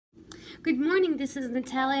Good morning, this is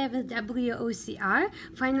Nataliya with WOCR.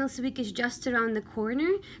 Finals week is just around the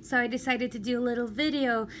corner, so I decided to do a little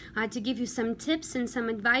video to give you some tips and some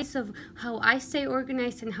advice of how I stay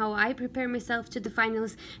organized and how I prepare myself to the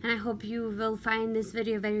finals, and I hope you will find this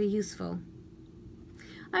video very useful.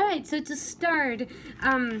 Alright, so to start,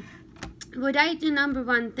 what I do, number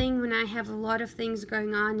one thing when I have a lot of things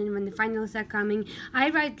going on and when the finals are coming, I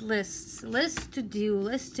write lists to do,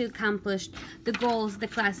 lists to accomplish, the goals, the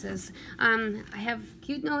classes. I have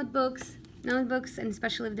cute notebooks, and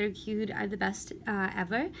especially if they're cute, are the best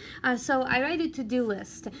ever. So I write a to-do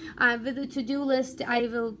list. With the to-do list, I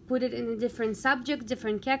will put it in a different subject,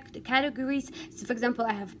 different categories. So for example,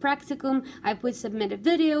 I have practicum, I put submit a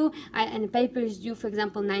video, and the paper is due, for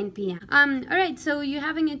example, 9 p.m. Alright, so you're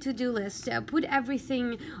having a to-do list. Put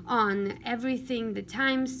everything on, the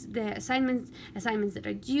times, the assignments that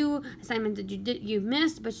are due, assignments that you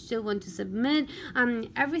missed but still want to submit,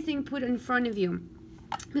 everything put in front of you.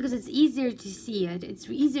 Because it's easier to see it, it's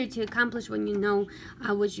easier to accomplish when you know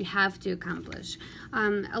what you have to accomplish.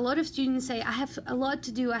 A lot of students say, I have a lot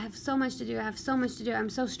to do, I have so much to do, I'm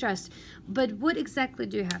so stressed. But what exactly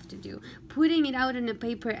do you have to do? Putting it out on a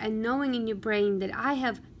paper and knowing in your brain that I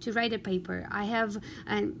have to write a paper. I have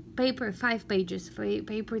a paper 5 pages,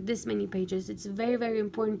 paper this many pages. It's very, very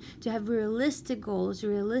important to have realistic goals,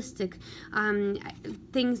 realistic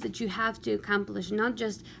things that you have to accomplish, not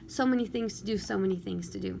just so many things to do, so many things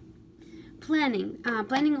to do. Planning.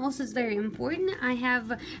 Planning also is very important. I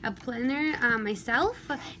have a planner myself.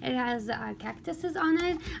 It has cactuses on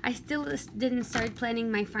it. I still didn't start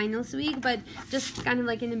planning my finals week, but just kind of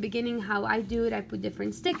like in the beginning how I do it, I put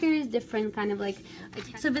different stickers, different kind of like...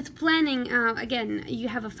 So with planning, again, you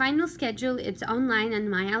have a final schedule. It's online on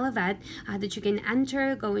my Alavet that you can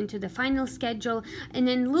enter, go into the final schedule, and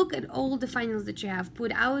then look at all the finals that you have.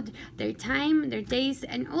 Put out their time, their days,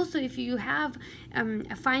 and also if you have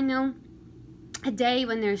a final a day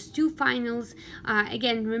when there's 2 finals,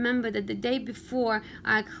 again, remember that the day before,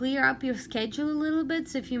 clear up your schedule a little bit,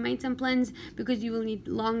 so if you made some plans, because you will need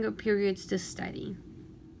longer periods to study.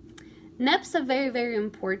 Naps are very, very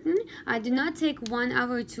important. Do not take 1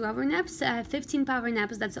 hour or 2 hour naps. 15 power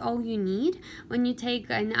naps, that's all you need. When you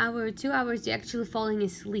take an hour or 2 hours, you're actually falling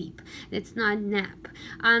asleep. It's not nap.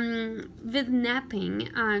 With napping,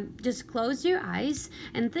 just close your eyes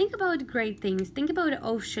and think about great things. Think about the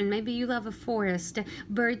ocean. Maybe you love a forest,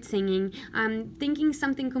 bird singing, thinking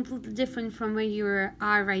something completely different from where you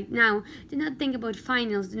are right now. Do not think about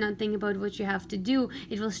finals. Do not think about what you have to do.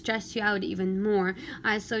 It will stress you out even more.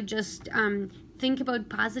 So just think about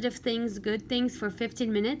positive things, good things for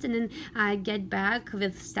 15 minutes, and then get back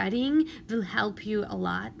with studying will help you a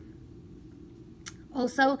lot.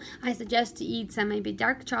 Also, I suggest to eat some maybe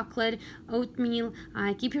dark chocolate, oatmeal,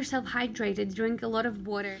 keep yourself hydrated, drink a lot of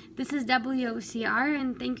water. This is WOCR,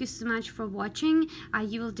 and thank you so much for watching.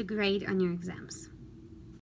 You will do great on your exams.